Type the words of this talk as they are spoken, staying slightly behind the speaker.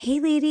Hey,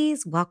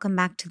 ladies, welcome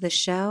back to the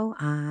show.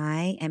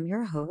 I am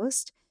your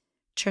host,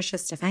 Trisha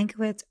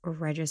Stefankowitz,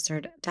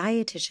 registered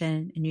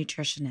dietitian and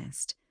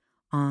nutritionist.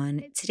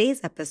 On today's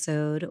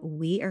episode,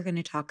 we are going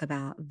to talk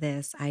about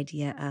this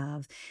idea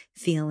of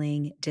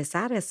feeling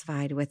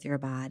dissatisfied with your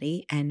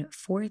body and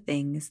 4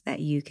 things that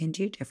you can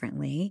do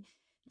differently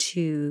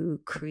to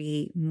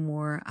create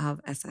more of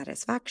a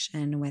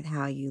satisfaction with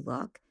how you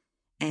look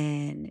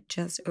and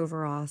just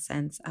overall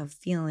sense of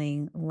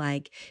feeling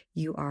like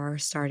you are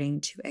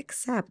starting to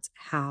accept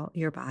how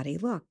your body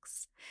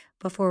looks.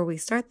 Before we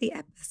start the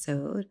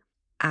episode,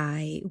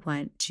 I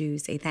want to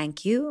say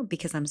thank you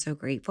because I'm so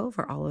grateful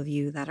for all of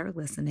you that are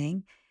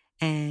listening.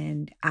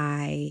 And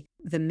the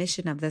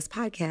mission of this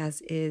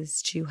podcast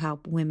is to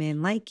help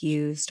women like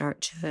you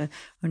start to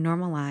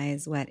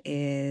normalize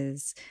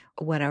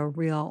what a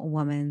real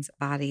woman's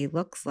body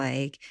looks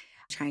like,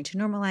 trying to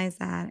normalize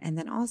that, and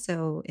then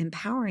also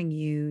empowering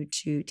you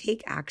to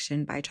take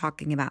action by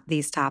talking about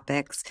these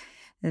topics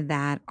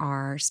that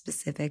are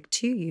specific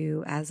to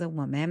you as a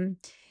woman,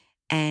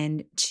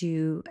 and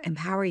to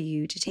empower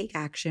you to take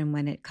action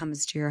when it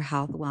comes to your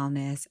health,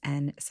 wellness,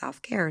 and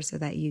self-care so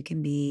that you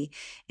can be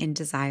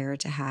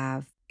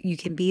you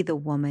can be the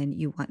woman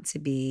you want to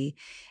be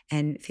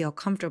and feel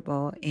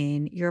comfortable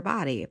in your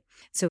body.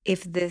 So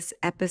if this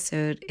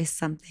episode is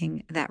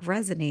something that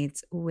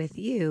resonates with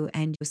you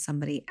and with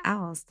somebody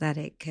else that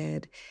it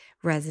could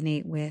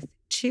resonate with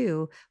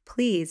too,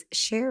 please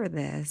share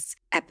this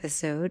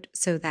episode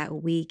so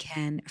that we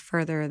can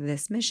further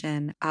this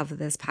mission of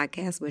this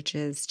podcast, which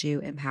is to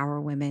empower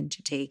women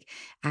to take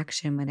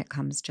action when it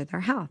comes to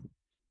their health.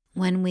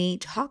 When we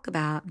talk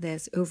about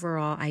this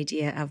overall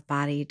idea of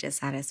body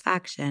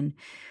dissatisfaction,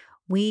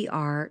 we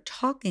are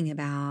talking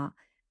about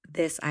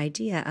this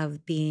idea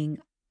of being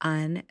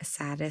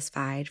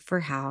unsatisfied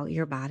for how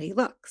your body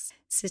looks.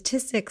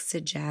 Statistics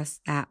suggest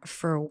that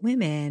for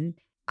women,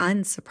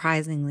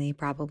 unsurprisingly,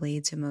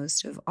 probably to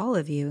most of all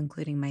of you,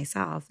 including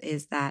myself,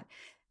 is that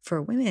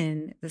for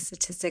women, the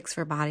statistics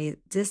for body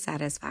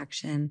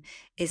dissatisfaction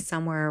is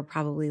somewhere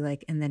probably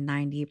like in the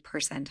 90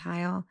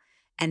 percentile.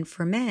 And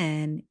for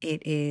men,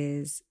 it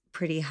is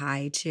pretty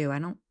high too.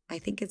 I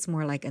think it's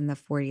more like in the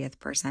 40th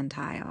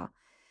percentile.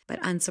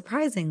 But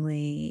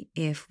unsurprisingly,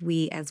 if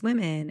we as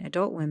women,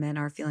 adult women,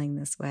 are feeling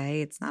this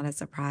way, it's not a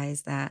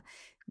surprise that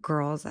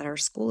girls that are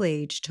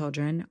school-age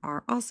children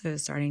are also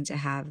starting to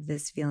have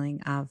this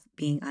feeling of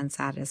being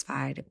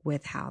unsatisfied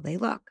with how they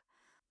look.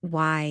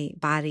 Why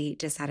body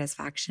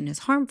dissatisfaction is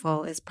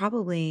harmful is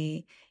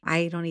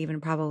I don't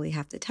even probably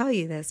have to tell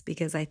you this,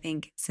 because I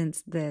think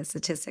since the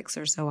statistics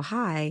are so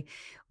high,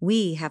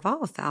 we have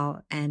all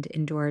felt and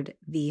endured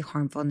the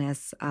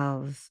harmfulness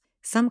of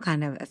some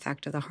kind of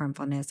effect of the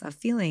harmfulness of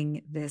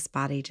feeling this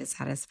body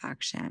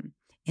dissatisfaction.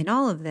 In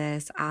all of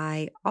this,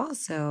 I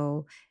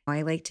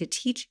like to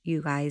teach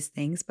you guys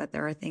things, but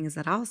there are things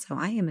that also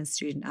I am a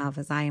student of,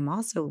 as I am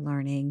also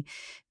learning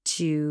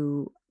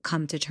to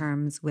come to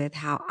terms with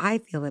how I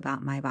feel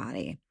about my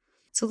body.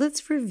 So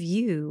let's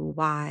review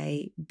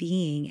why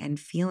being and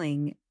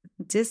feeling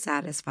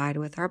dissatisfied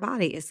with our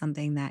body is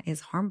something that is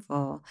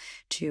harmful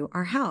to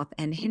our health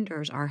and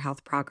hinders our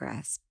health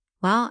progress.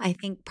 Well, I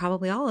think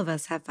probably all of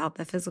us have felt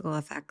the physical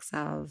effects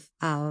of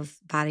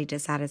body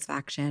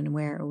dissatisfaction,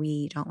 where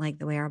we don't like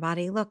the way our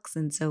body looks.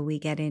 And so we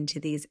get into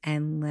these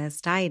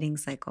endless dieting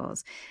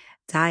cycles.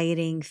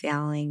 Dieting,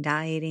 failing,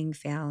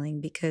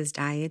 because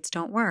diets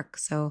don't work.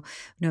 So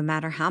no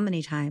matter how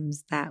many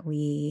times that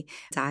we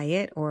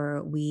diet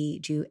or we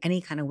do any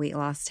kind of weight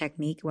loss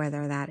technique,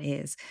 whether that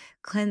is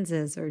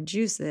cleanses or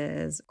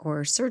juices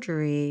or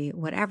surgery,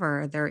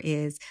 whatever, there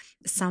is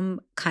some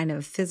kind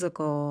of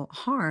physical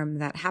harm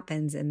that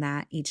happens in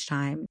that each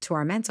time to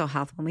our mental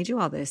health when we do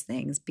all those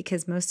things.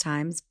 Because most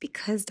times,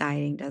 because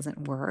dieting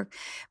doesn't work,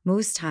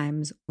 most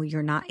times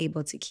you're not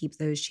able to keep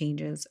those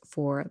changes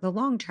for the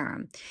long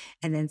term.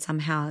 And then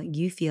somehow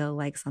you feel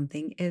like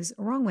something is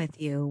wrong with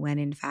you when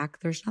in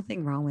fact there's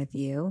nothing wrong with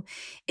you.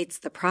 It's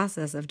the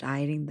process of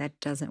dieting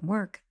that doesn't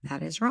work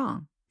that is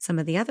wrong. Some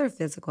of the other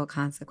physical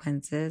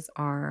consequences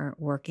are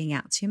working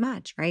out too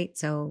much, right?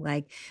 So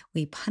like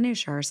we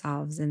punish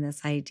ourselves in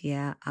this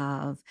idea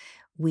of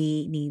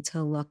we need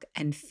to look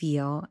and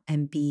feel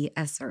and be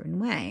a certain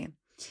way.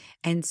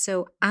 And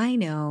so I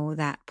know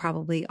that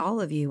probably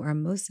all of you or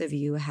most of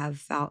you have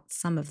felt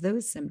some of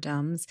those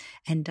symptoms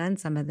and done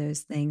some of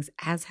those things,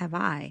 as have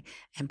I,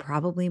 and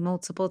probably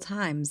multiple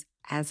times,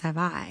 as have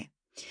I.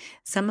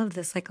 Some of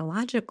the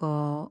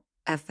psychological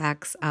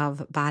effects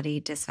of body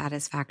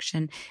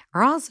dissatisfaction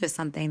are also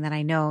something that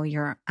I know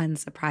you're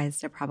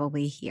unsurprised to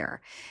probably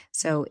hear.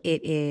 So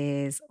it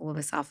is low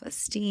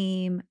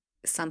self-esteem.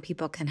 Some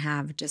people can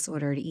have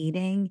disordered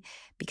eating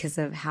because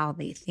of how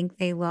they think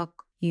they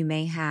look. You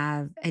may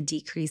have a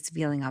decreased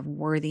feeling of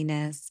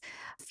worthiness,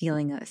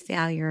 feeling of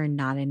failure,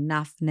 not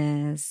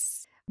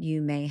enoughness.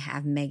 You may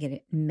have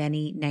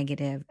many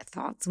negative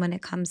thoughts when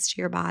it comes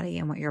to your body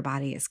and what your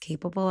body is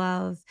capable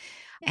of.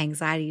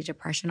 Anxiety,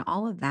 depression,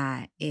 all of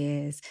that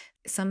is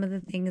some of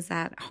the things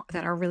that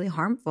are really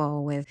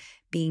harmful with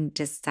being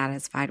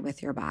dissatisfied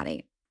with your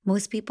body.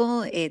 Most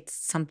people, it's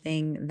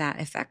something that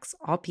affects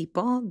all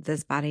people,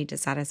 this body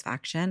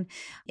dissatisfaction.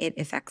 It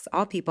affects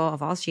all people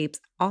of all shapes,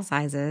 all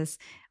sizes,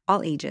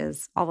 all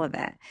ages, all of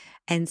it.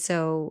 And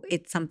so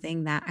it's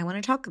something that I want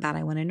to talk about.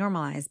 I want to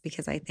normalize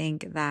because I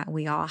think that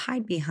we all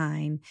hide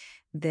behind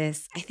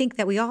this. I think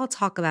that we all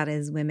talk about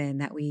as women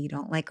that we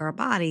don't like our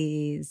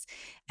bodies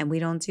and we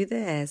don't do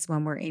this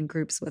when we're in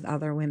groups with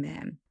other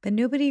women. But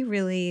nobody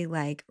really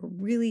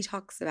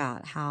talks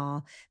about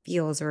how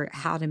feels or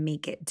how to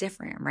make it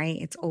different, right?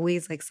 It's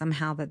always like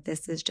somehow that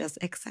this is just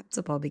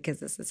acceptable because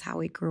this is how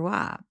we grew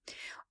up.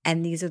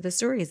 And these are the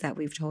stories that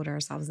we've told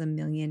ourselves a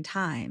million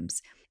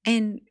times.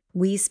 And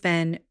we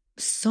spend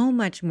so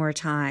much more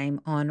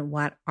time on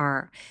what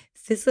our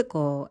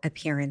physical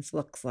appearance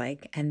looks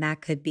like. And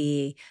that could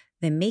be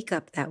the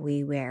makeup that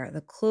we wear,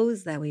 the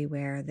clothes that we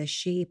wear, the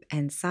shape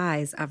and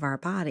size of our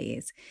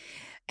bodies.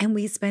 And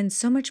we spend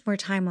so much more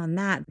time on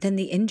that than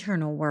the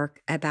internal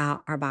work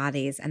about our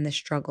bodies and the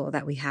struggle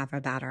that we have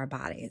about our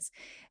bodies.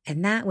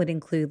 And that would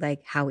include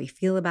like how we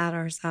feel about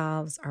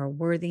ourselves, our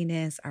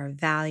worthiness, our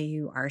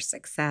value, our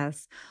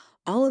success.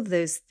 All of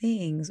those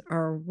things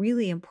are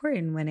really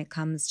important when it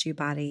comes to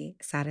body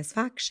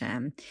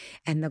satisfaction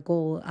and the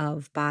goal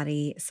of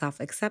body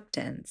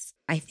self-acceptance.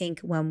 I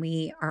think when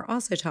we are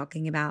also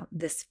talking about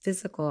this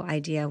physical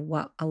idea of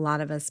what a lot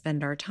of us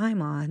spend our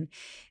time on,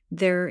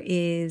 there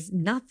is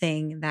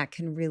nothing that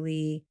can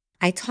really.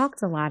 I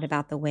talked a lot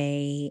about the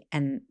way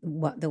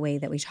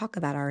that we talk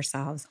about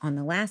ourselves on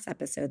the last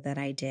episode that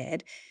I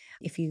did.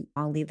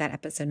 I'll leave that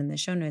episode in the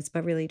show notes,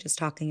 but really just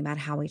talking about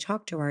how we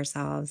talk to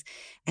ourselves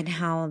and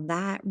how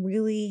that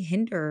really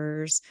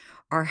hinders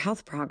our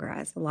health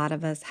progress. A lot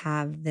of us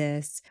have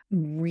this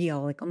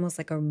reel, like almost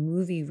like a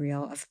movie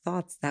reel of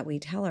thoughts that we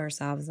tell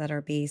ourselves that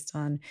are based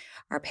on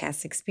our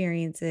past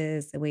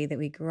experiences, the way that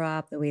we grew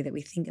up, the way that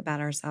we think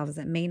about ourselves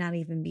that may not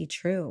even be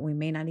true. We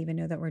may not even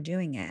know that we're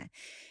doing it.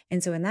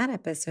 And so in that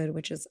episode,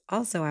 which is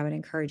also, I would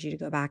encourage you to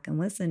go back and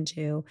listen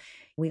to,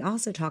 we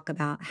also talk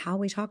about how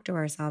we talk to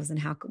ourselves and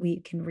how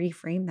we can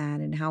reframe that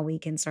and how we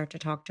can start to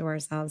talk to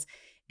ourselves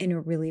in a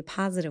really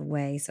positive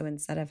way. So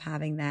instead of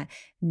having that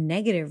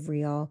negative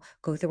reel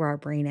go through our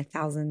brain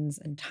thousands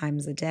and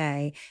times a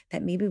day,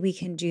 that maybe we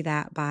can do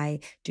that by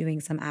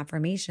doing some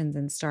affirmations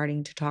and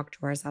starting to talk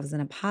to ourselves in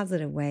a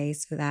positive way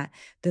so that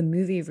the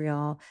movie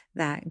reel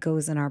that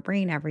goes in our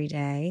brain every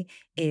day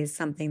is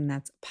something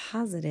that's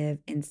positive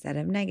instead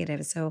of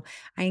negative. So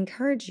I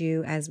encourage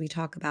you, as we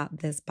talk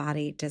about this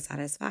body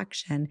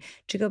dissatisfaction,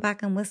 to go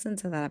back and listen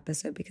to that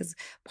episode, because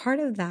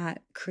part of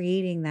that,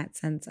 creating that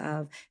sense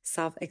of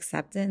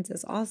self-acceptance,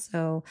 is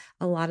also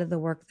a lot of the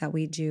work that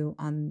we do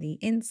on the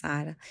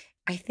inside.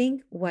 I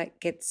think what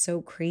gets so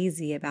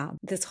crazy about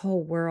this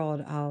whole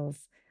world of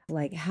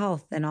like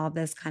health and all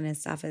this kind of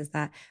stuff is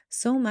that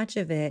so much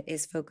of it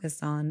is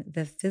focused on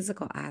the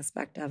physical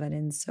aspect of it,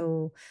 and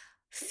so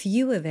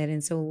few of it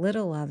and so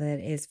little of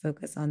it is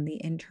focused on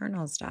the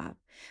internal stuff.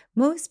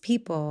 Most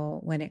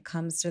people, when it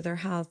comes to their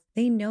health,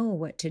 they know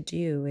what to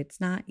do.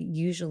 It's not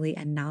usually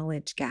a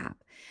knowledge gap.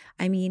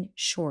 I mean,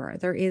 sure,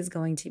 there is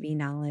going to be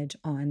knowledge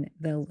on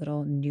the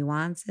little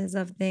nuances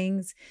of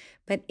things,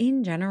 but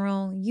in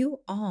general,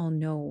 you all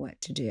know what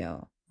to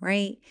do,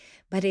 right?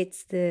 But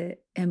it's the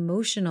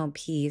emotional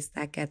piece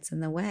that gets in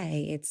the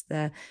way. It's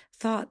the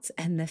thoughts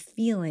and the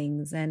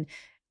feelings and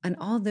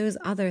all those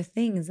other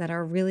things that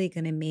are really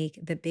going to make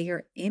the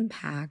bigger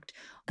impact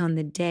on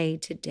the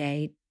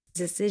day-to-day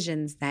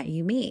decisions that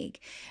you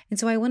make. And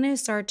so I want to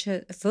start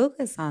to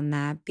focus on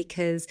that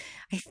because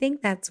I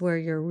think that's where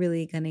you're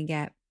really going to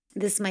get.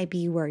 This might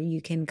be where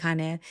you can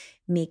kind of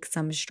make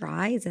some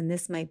strides, and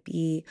this might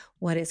be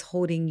what is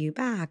holding you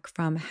back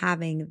from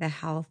having the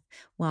health,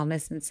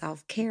 wellness, and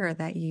self-care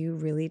that you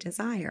really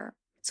desire.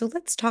 So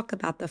let's talk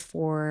about the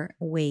 4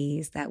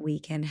 ways that we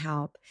can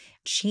help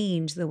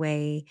change the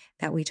way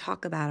that we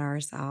talk about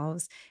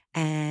ourselves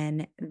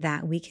and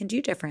that we can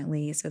do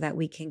differently so that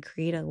we can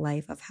create a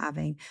life of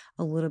having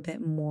a little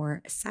bit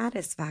more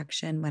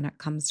satisfaction when it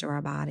comes to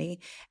our body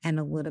and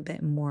a little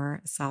bit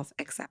more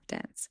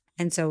self-acceptance.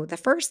 And so the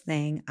first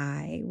thing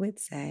I would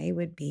say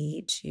would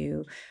be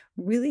to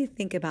really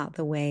think about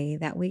the way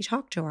that we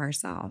talk to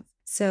ourselves.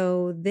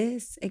 So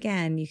this,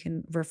 again, you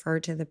can refer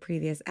to the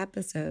previous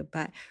episode,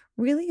 but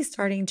really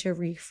starting to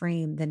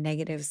reframe the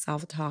negative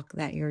self-talk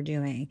that you're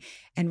doing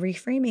and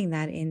reframing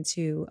that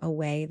into a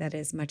way that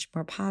is much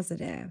more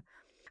positive.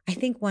 I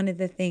think one of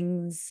the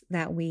things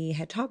that we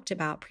had talked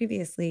about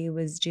previously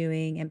was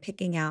doing and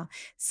picking out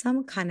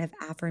some kind of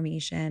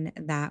affirmation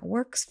that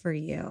works for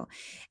you.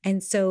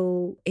 And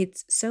so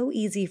it's so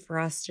easy for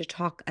us to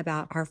talk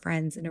about our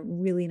friends in a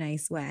really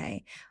nice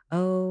way.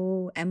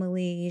 Oh,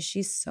 Emily,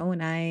 she's so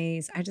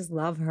nice. I just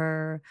love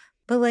her.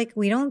 But like,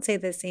 we don't say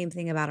the same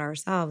thing about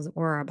ourselves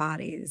or our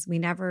bodies. We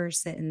never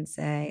sit and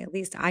say, at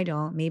least I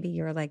don't. Maybe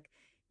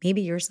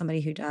you're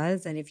somebody who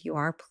does. And if you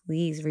are,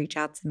 please reach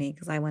out to me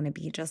because I want to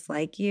be just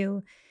like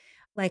you.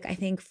 Like, I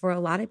think for a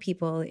lot of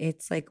people,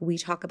 it's like we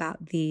talk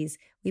about these,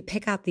 we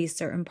pick out these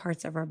certain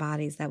parts of our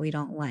bodies that we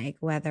don't like,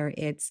 whether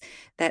it's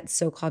that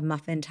so called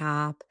muffin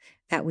top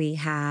that we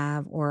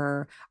have,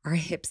 or our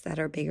hips that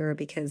are bigger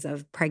because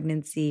of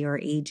pregnancy or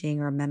aging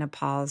or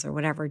menopause or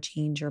whatever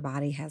change your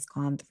body has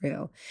gone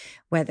through,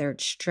 whether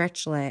it's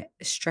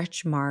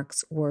stretch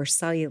marks or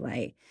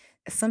cellulite.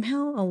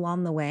 Somehow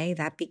along the way,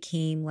 that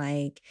became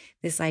like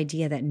this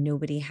idea that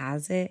nobody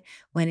has it,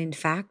 when in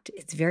fact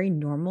it's very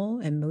normal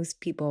and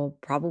most people,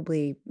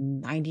 probably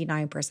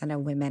 99%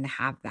 of women,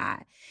 have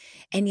that.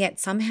 And yet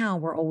somehow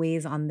we're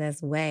always on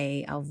this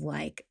way of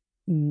like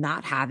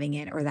not having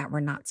it, or that we're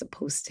not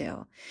supposed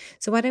to.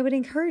 So what I would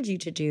encourage you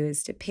to do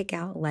is to pick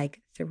out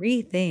like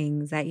 3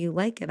 things that you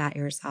like about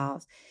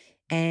yourself.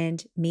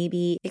 And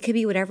maybe it could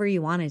be whatever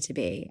you want it to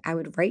be. I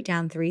would write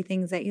down 3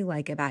 things that you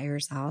like about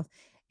yourself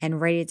and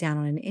write it down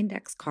on an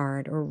index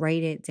card or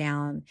write it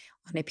down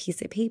on a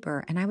piece of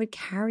paper. And I would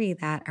carry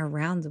that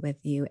around with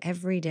you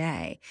every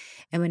day.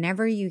 And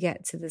whenever you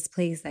get to this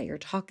place that you're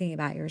talking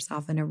about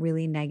yourself in a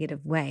really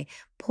negative way,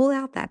 pull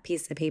out that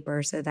piece of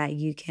paper so that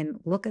you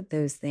can look at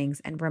those things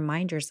and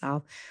remind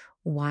yourself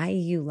why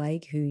you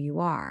like who you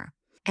are.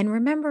 And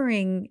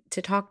remembering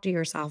to talk to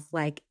yourself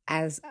like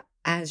as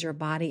your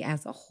body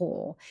as a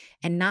whole,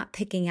 and not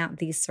picking out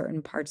these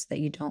certain parts that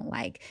you don't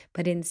like,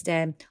 but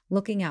instead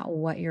looking at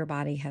what your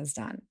body has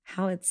done,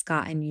 how it's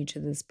gotten you to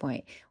this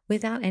point,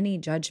 without any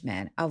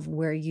judgment of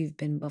where you've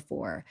been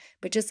before,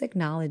 but just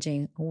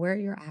acknowledging where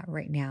you're at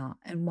right now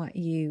and what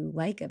you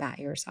like about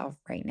yourself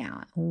right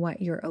now and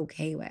what you're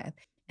okay with.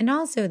 And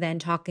also then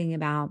talking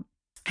about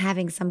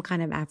having some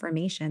kind of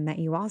affirmation that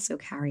you also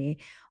carry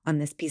on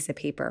this piece of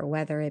paper,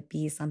 whether it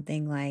be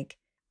something like,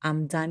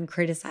 I'm done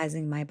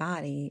criticizing my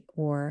body,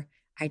 or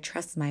I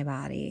trust my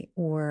body,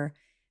 or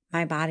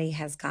my body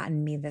has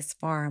gotten me this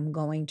far. I'm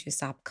going to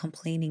stop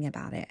complaining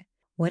about it.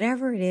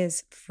 Whatever it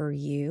is for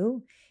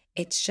you,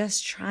 it's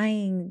just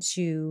trying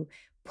to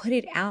put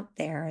it out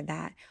there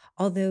that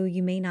although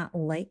you may not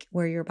like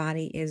where your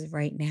body is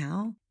right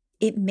now,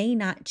 it may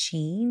not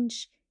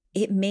change.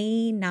 It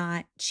may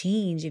not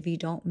change if you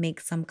don't make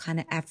some kind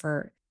of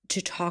effort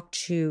to talk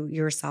to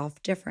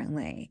yourself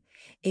differently.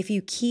 If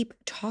you keep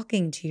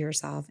talking to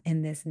yourself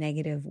in this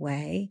negative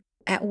way,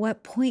 at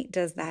what point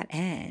does that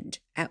end?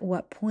 At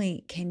what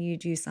point can you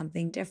do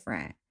something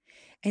different?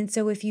 And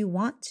so if you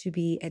want to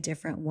be a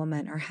different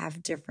woman or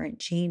have different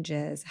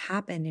changes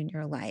happen in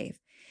your life,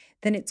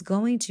 then it's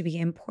going to be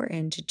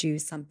important to do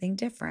something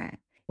different.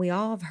 We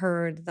all have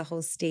heard the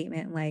whole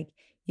statement like,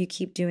 you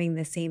keep doing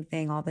the same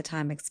thing all the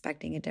time,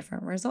 expecting a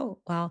different result.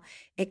 Well,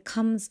 it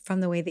comes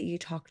from the way that you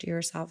talk to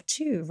yourself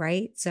too,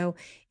 right? So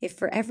if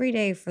for every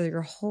day for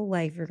your whole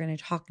life, you're going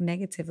to talk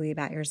negatively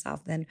about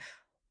yourself, then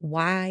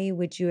why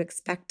would you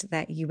expect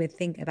that you would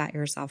think about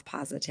yourself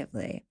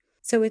positively?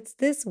 So it's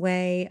this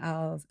way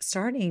of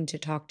starting to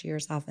talk to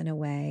yourself in a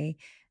way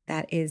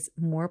that is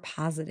more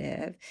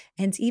positive.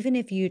 And even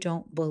if you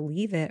don't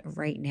believe it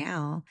right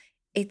now,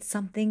 it's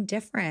something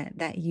different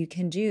that you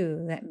can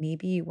do that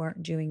maybe you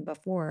weren't doing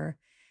before,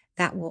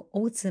 that will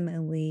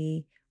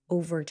ultimately,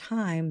 over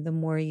time, the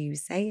more you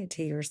say it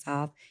to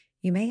yourself,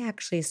 you may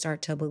actually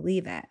start to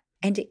believe it.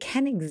 And it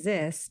can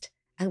exist,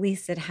 at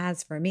least it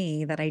has for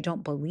me, that I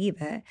don't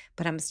believe it,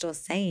 but I'm still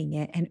saying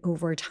it. And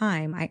over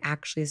time, I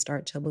actually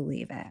start to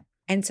believe it.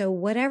 And so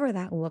whatever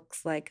that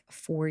looks like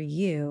for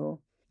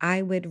you,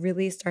 I would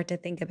really start to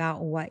think about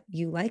what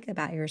you like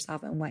about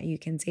yourself and what you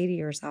can say to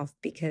yourself.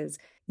 Because,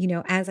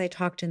 as I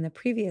talked in the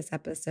previous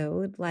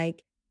episode,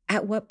 like,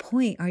 at what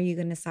point are you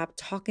going to stop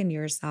talking to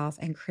yourself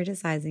and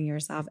criticizing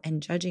yourself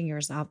and judging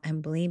yourself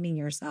and blaming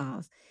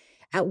yourself?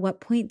 At what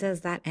point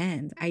does that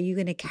end? Are you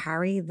going to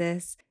carry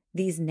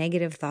these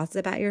negative thoughts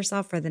about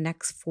yourself for the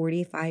next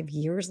 45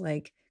 years?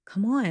 Like,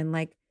 come on,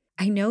 like,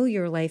 I know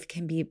your life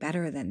can be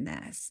better than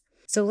this.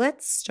 So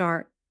let's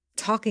start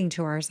talking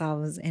to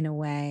ourselves in a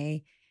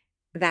way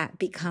that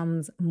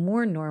becomes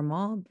more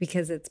normal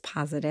because it's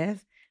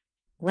positive.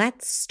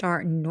 Let's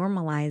start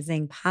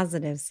normalizing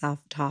positive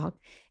self-talk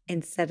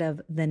instead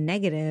of the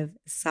negative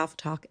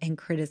self-talk and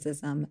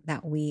criticism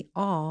that we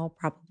all,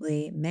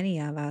 probably many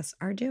of us,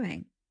 are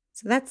doing.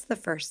 So that's the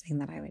first thing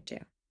that I would do.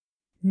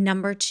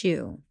 Number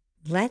 2,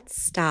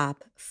 let's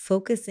stop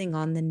focusing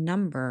on the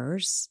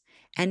numbers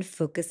and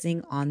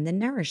focusing on the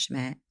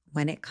nourishment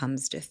when it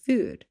comes to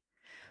food.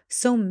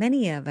 So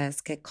many of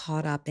us get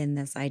caught up in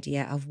this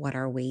idea of what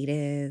our weight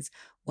is,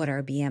 what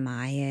our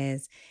BMI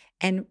is,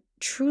 and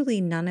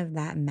truly none of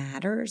that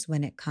matters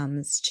when it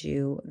comes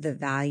to the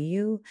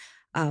value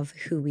of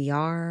who we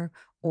are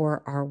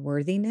or our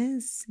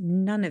worthiness.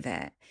 None of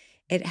it.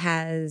 It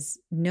has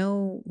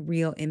no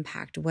real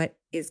impact. What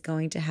is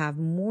going to have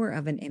more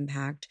of an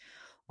impact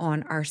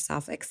on our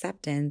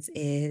self-acceptance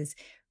is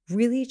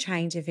really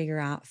trying to figure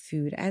out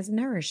food as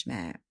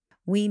nourishment.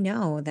 We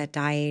know that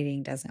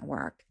dieting doesn't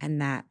work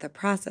and that the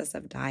process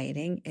of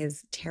dieting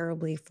is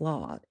terribly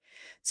flawed.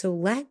 So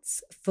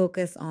let's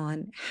focus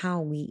on how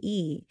we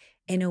eat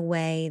in a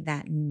way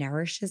that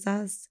nourishes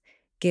us,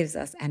 gives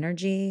us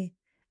energy,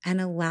 and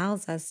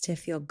allows us to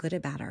feel good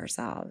about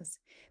ourselves,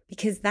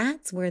 because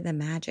that's where the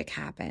magic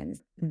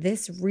happens.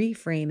 This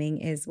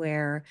reframing is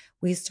where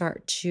we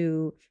start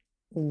to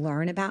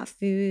learn about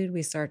food,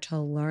 we start to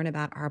learn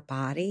about our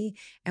body,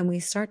 and we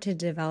start to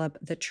develop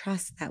the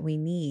trust that we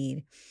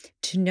need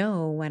to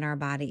know when our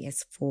body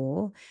is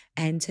full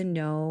and to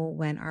know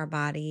when our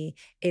body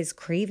is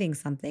craving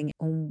something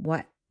and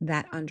what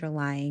that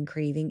underlying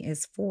craving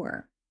is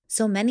for.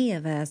 So many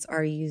of us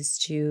are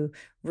used to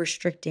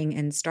restricting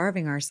and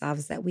starving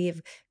ourselves that we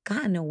have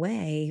gotten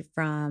away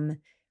from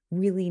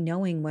really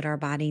knowing what our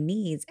body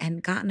needs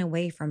and gotten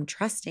away from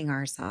trusting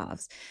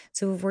ourselves.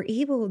 So if we're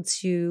able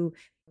to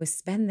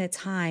spend the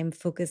time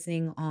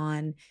focusing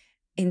on,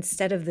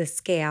 instead of the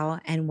scale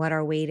and what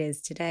our weight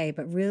is today,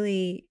 but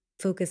really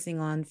focusing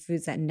on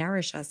foods that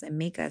nourish us and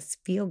make us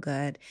feel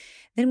good,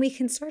 then we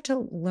can start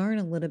to learn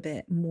a little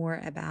bit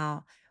more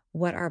about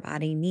what our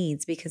body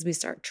needs, because we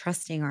start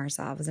trusting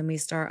ourselves and we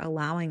start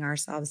allowing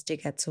ourselves to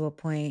get to a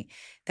point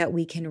that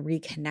we can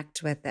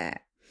reconnect with it.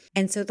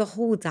 And so the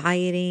whole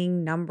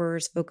dieting,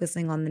 numbers,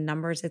 focusing on the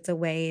numbers, it's a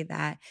way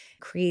that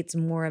creates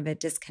more of a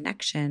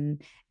disconnection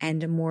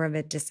and more of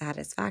a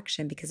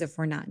dissatisfaction, because if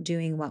we're not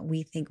doing what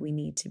we think we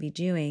need to be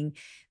doing,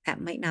 that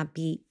might not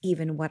be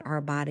even what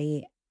our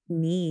body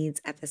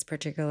needs at this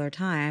particular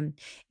time.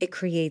 It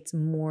creates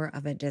more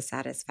of a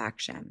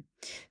dissatisfaction.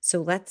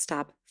 So let's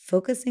stop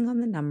focusing on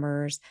the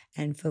numbers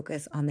and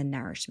focus on the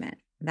nourishment.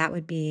 That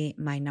would be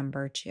my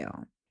number 2,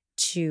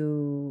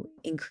 to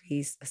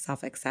increase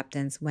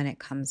self-acceptance when it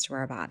comes to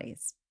our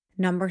bodies.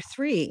 Number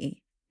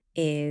 3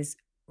 is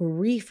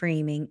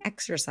reframing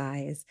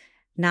exercise,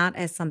 not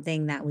as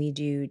something that we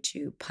do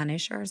to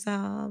punish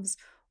ourselves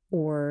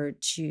or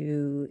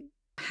to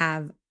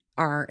have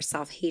our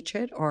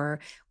self-hatred or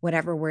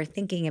whatever we're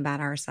thinking about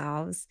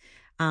ourselves,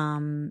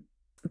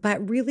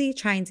 but really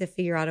trying to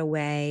figure out a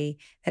way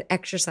that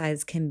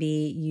exercise can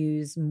be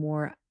used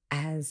more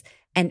as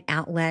an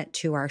outlet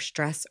to our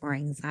stress or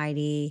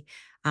anxiety,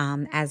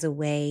 as a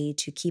way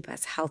to keep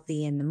us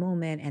healthy in the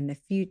moment and the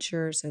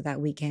future, so that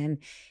we can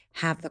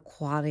have the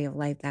quality of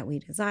life that we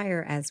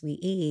desire as we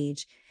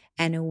age,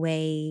 and a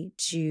way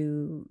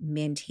to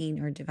maintain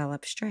or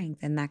develop strength.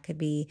 And that could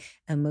be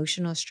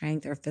emotional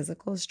strength or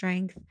physical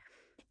strength.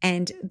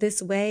 And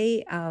this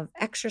way of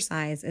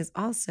exercise is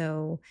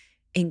also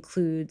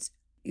includes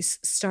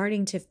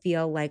starting to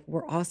feel like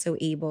we're also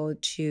able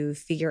to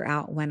figure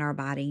out when our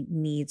body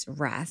needs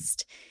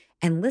rest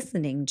and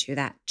listening to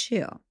that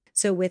too.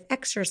 So with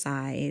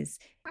exercise,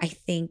 I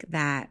think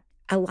that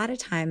a lot of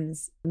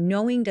times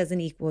knowing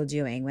doesn't equal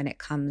doing when it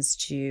comes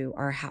to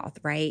our health,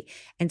 right?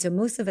 And so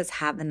most of us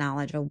have the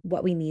knowledge of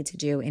what we need to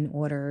do in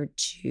order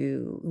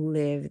to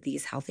live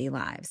these healthy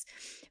lives.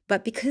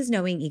 But because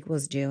knowing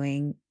equals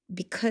doing,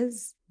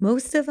 because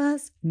most of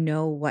us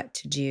know what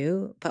to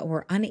do, but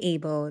we're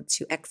unable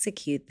to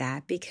execute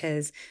that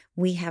because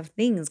we have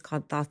things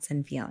called thoughts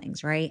and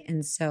feelings, right?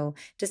 And so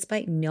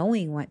despite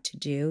knowing what to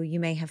do, you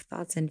may have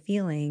thoughts and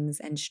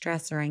feelings and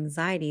stress or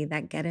anxiety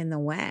that get in the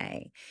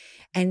way.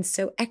 And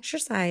so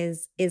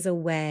exercise is a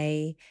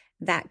way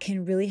that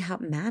can really help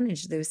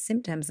manage those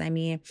symptoms. I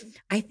mean,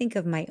 I think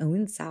of my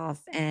own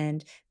self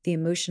and the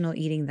emotional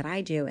eating that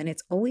I do, and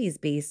it's always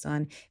based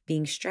on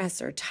being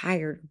stressed or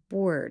tired,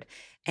 bored,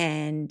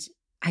 and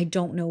I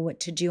don't know what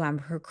to do. I'm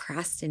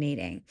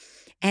procrastinating.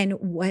 And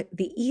what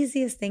the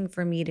easiest thing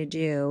for me to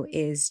do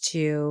is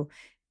to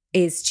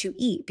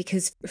eat,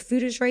 because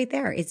food is right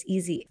there. It's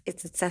easy.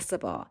 It's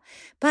accessible.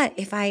 But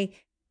if I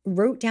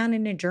wrote down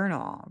in a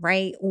journal,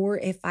 right? Or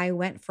if I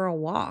went for a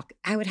walk,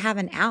 I would have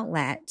an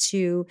outlet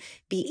to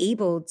be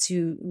able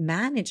to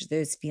manage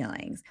those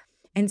feelings.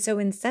 And so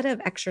instead of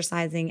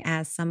exercising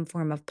as some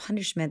form of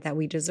punishment that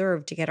we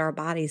deserve to get our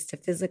bodies to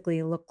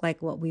physically look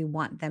like what we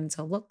want them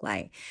to look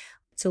like,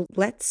 so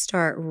let's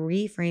start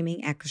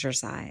reframing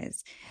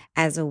exercise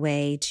as a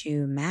way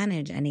to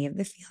manage any of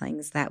the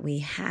feelings that we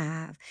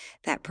have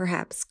that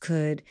perhaps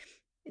could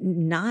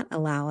not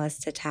allow us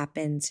to tap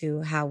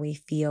into how we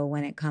feel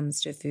when it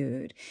comes to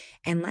food.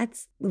 And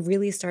let's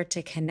really start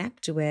to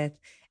connect with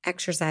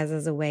exercise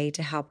as a way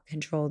to help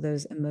control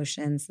those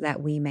emotions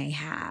that we may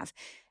have,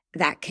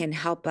 that can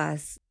help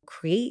us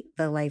create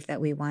the life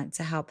that we want,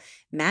 to help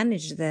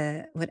manage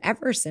the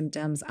whatever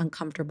symptoms,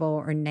 uncomfortable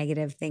or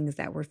negative things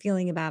that we're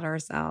feeling about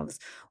ourselves,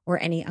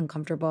 or any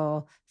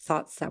uncomfortable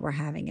thoughts that we're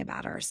having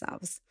about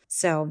ourselves.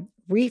 So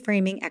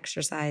reframing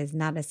exercise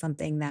not as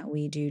something that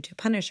we do to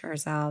punish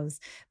ourselves,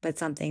 but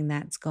something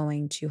that's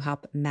going to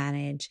help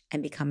manage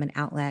and become an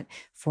outlet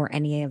for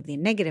any of the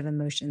negative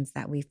emotions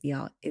that we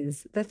feel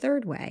is the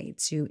third way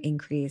to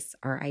increase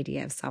our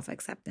idea of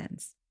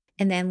self-acceptance.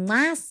 And then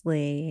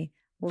lastly,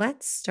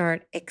 let's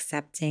start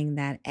accepting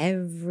that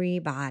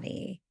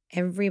everybody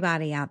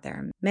out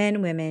there,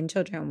 men, women,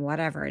 children,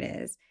 whatever it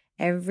is,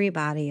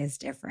 everybody is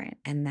different,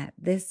 and that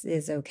this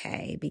is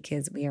okay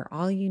because we are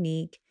all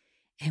unique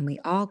and we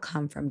all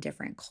come from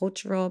different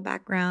cultural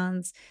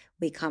backgrounds.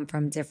 We come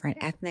from different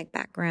ethnic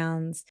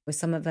backgrounds.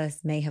 Some of us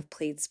may have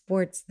played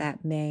sports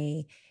that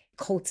may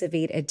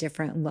cultivate a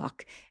different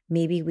look.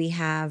 Maybe we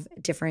have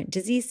different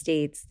disease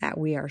states that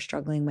we are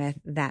struggling with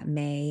that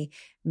may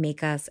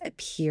make us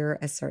appear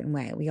a certain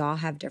way. We all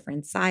have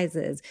different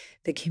sizes.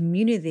 The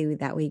community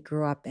that we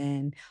grew up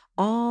in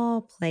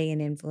all play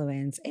an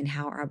influence in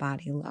how our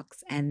body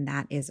looks, and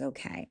that is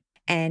okay.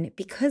 And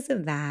because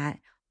of that,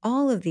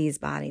 all of these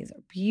bodies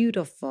are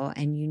beautiful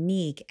and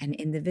unique and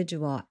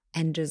individual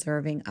and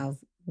deserving of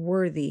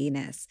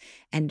worthiness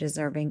and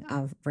deserving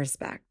of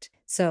respect.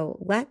 So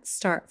let's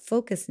start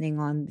focusing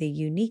on the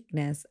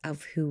uniqueness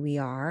of who we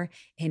are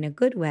in a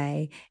good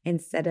way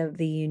instead of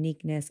the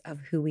uniqueness of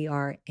who we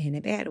are in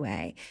a bad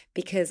way,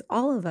 because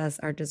all of us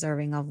are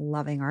deserving of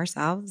loving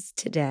ourselves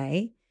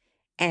today.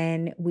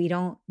 And we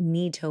don't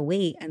need to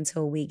wait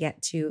until we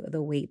get to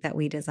the weight that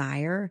we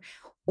desire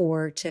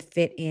or to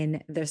fit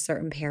in the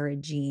certain pair of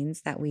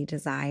jeans that we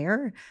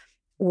desire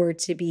or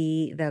to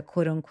be the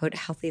quote unquote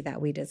healthy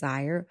that we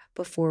desire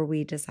before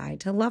we decide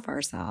to love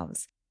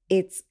ourselves.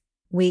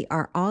 We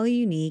are all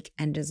unique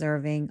and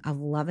deserving of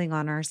loving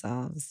on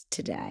ourselves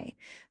today.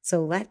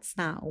 So let's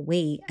not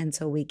wait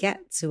until we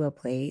get to a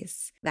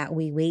place that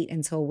we wait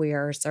until we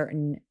are a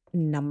certain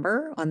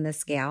number on the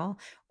scale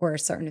or a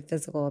certain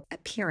physical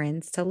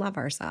appearance to love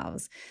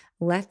ourselves.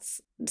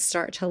 Let's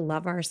start to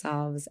love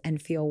ourselves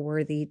and feel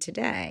worthy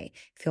today,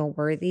 feel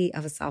worthy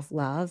of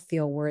self-love,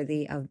 feel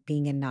worthy of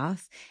being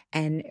enough,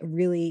 and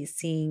really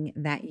seeing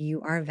that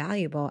you are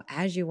valuable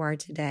as you are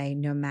today,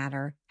 no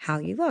matter how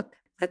you look.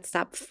 Let's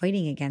stop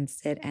fighting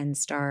against it and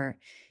start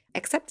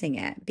accepting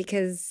it,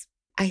 because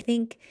I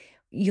think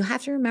you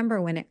have to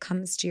remember when it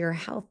comes to your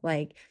health,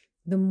 like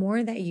the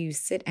more that you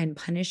sit and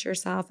punish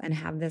yourself and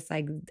have this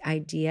like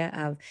idea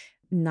of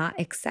not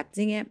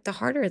accepting it, the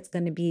harder it's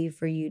going to be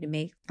for you to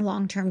make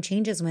long-term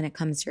changes when it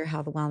comes to your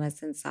health,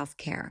 wellness, and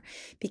self-care.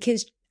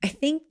 Because I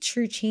think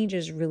true change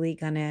is really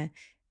going to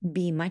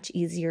be much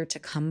easier to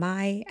come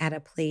by at a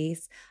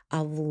place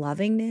of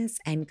lovingness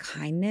and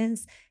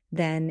kindness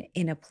than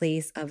in a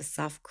place of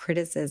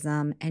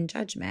self-criticism and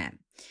judgment.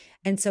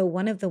 And so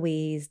one of the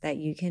ways that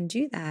you can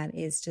do that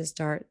is to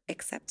start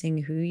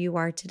accepting who you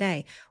are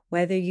today,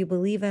 whether you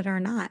believe it or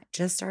not.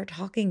 Just start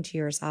talking to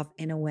yourself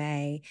in a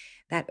way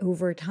that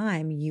over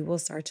time you will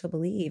start to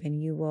believe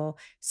and you will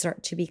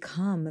start to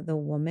become the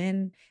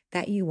woman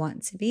that you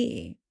want to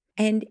be.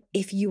 And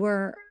if you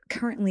are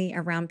currently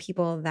around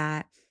people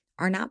that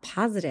are not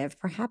positive,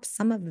 perhaps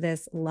some of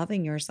this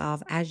loving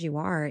yourself as you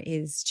are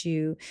is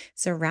to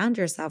surround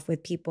yourself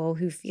with people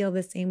who feel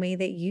the same way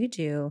that you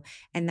do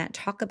and that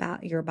talk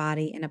about your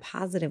body in a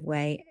positive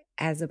way,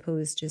 as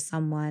opposed to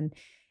someone,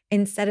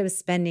 instead of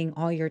spending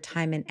all your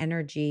time and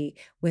energy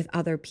with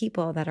other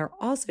people that are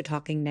also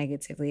talking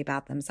negatively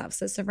about themselves.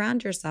 So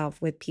surround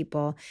yourself with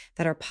people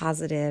that are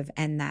positive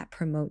and that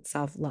promote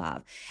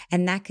self-love.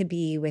 And that could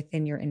be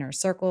within your inner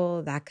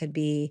circle. That could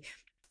be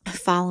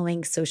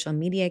following social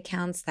media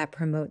accounts that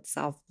promote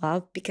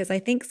self-love, because I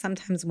think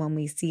sometimes when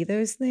we see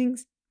those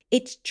things,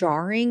 it's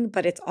jarring,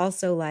 but it's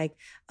also like,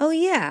 oh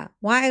yeah,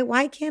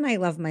 why can't I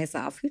love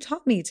myself? Who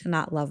taught me to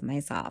not love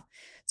myself?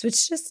 So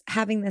it's just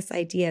having this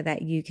idea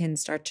that you can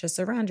start to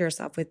surround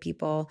yourself with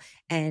people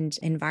and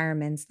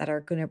environments that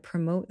are going to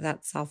promote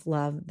that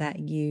self-love that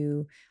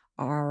you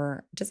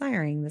are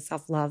desiring, the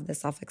self-love, the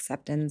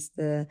self-acceptance,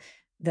 the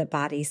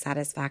body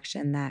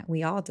satisfaction that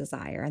we all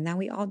desire and that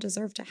we all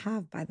deserve to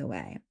have, by the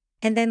way.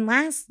 And then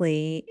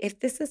lastly,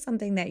 if this is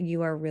something that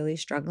you are really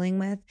struggling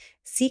with,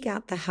 seek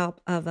out the help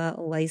of a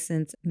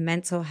licensed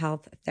mental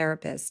health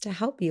therapist to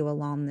help you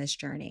along this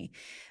journey.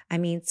 I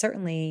mean,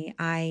 certainly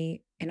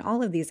in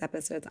all of these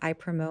episodes, I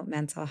promote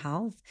mental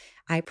health.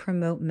 I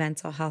promote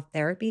mental health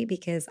therapy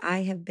because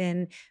I have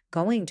been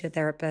going to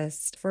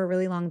therapists for a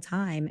really long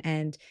time.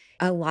 And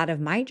a lot of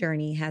my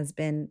journey has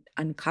been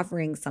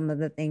uncovering some of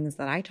the things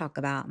that I talk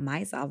about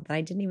myself that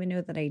I didn't even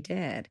know that I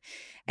did.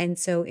 And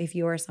so if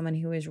you are someone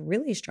who is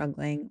really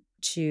struggling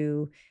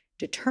to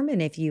determine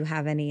if you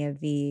have any of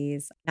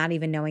these, not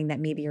even knowing that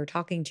maybe you're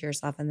talking to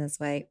yourself in this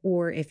way,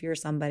 or if you're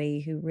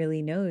somebody who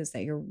really knows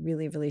that you're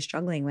really, really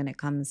struggling when it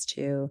comes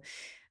to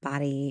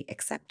body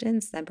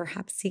acceptance, then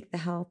perhaps seek the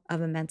help of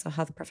a mental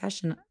health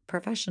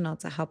professional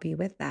to help you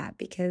with that,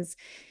 because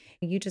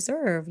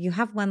you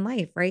have one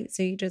life, right?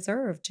 So you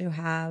deserve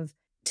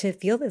to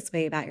feel this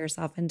way about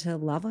yourself and to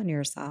love on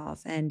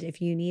yourself. And if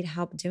you need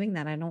help doing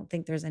that, I don't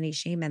think there's any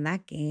shame in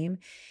that game.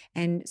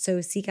 And so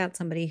seek out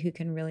somebody who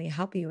can really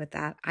help you with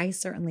that. I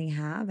certainly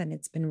have, and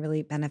it's been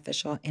really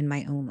beneficial in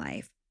my own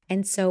life.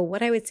 And so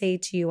what I would say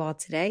to you all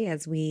today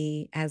as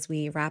we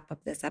wrap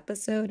up this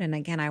episode, and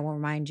again, I will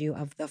remind you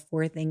of the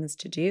 4 things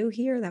to do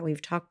here that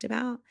we've talked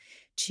about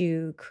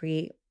to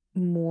create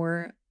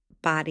more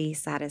body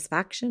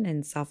satisfaction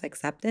and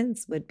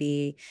self-acceptance, would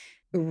be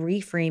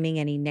reframing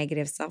any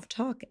negative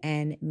self-talk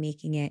and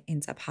making it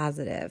into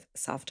positive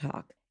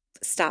self-talk.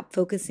 Stop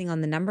focusing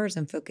on the numbers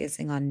and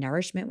focusing on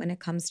nourishment when it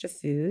comes to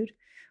food.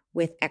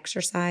 With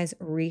exercise,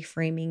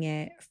 reframing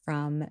it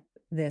from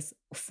this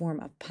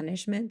form of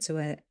punishment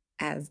to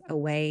as a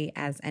way,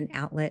 as an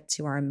outlet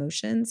to our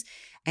emotions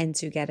and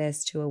to get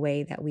us to a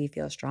way that we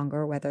feel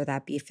stronger, whether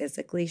that be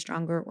physically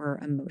stronger or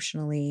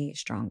emotionally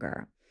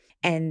stronger.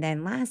 And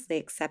then lastly,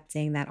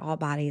 accepting that all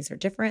bodies are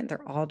different.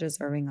 They're all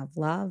deserving of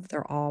love.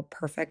 They're all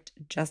perfect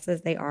just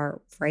as they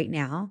are right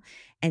now.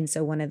 And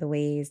so one of the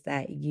ways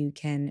that you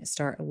can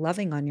start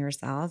loving on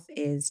yourself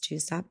is to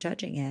stop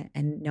judging it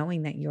and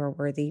knowing that you're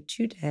worthy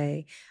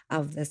today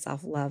of the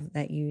self-love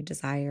that you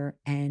desire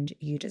and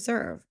you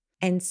deserve.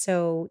 And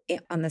so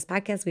on this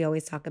podcast, we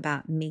always talk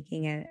about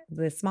making it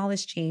the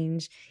smallest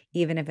change,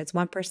 even if it's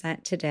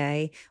 1%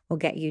 today, will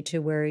get you to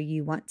where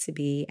you want to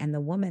be and the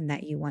woman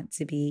that you want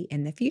to be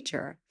in the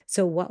future.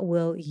 So what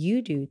will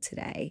you do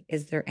today?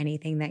 Is there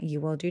anything that you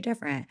will do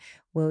different?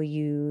 Will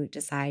you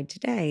decide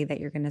today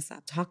that you're going to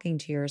stop talking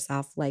to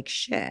yourself like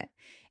shit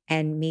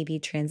and maybe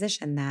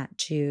transition that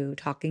to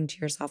talking to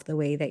yourself the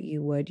way that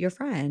you would your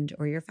friend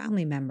or your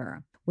family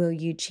member? Will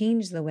you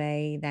change the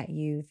way that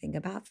you think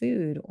about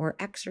food or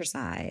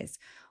exercise?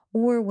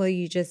 Or will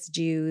you just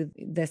do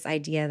this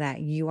idea that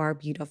you are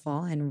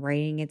beautiful and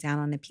writing it down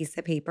on a piece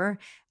of paper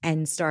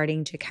and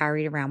starting to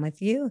carry it around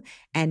with you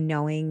and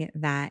knowing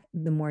that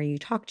the more you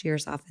talk to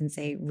yourself and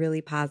say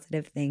really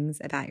positive things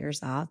about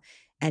yourself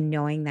and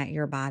knowing that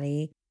your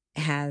body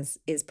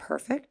is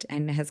perfect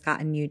and has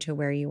gotten you to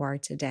where you are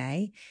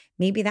today,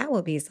 maybe that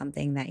will be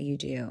something that you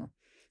do.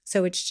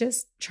 So it's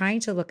just trying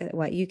to look at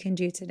what you can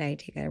do today,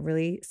 take a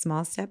really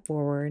small step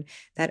forward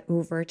that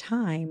over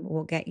time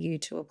will get you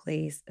to a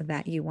place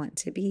that you want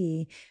to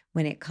be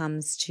when it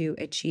comes to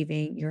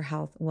achieving your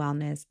health,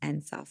 wellness,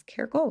 and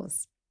self-care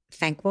goals.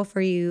 Thankful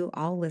for you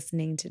all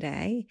listening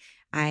today.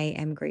 I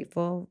am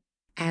grateful.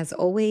 As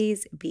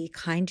always, be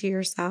kind to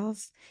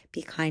yourself,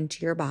 be kind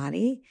to your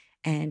body,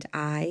 and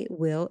I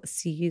will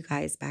see you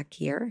guys back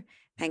here.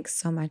 Thanks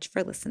so much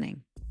for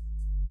listening.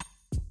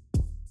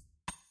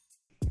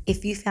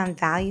 If you found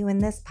value in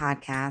this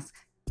podcast,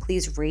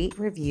 please rate,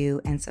 review,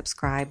 and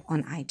subscribe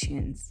on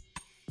iTunes.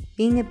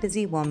 Being a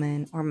busy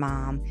woman or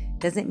mom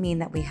doesn't mean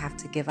that we have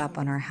to give up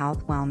on our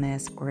health,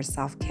 wellness, or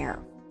self-care.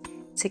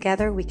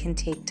 Together, we can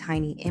take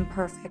tiny,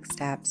 imperfect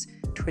steps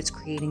towards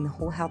creating the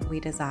whole health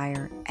we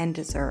desire and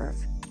deserve.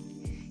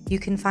 You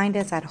can find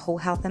us at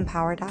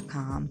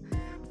wholehealthempower.com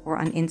or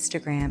on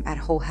Instagram at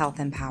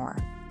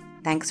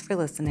wholehealthempower. Thanks for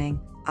listening.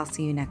 I'll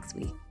see you next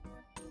week.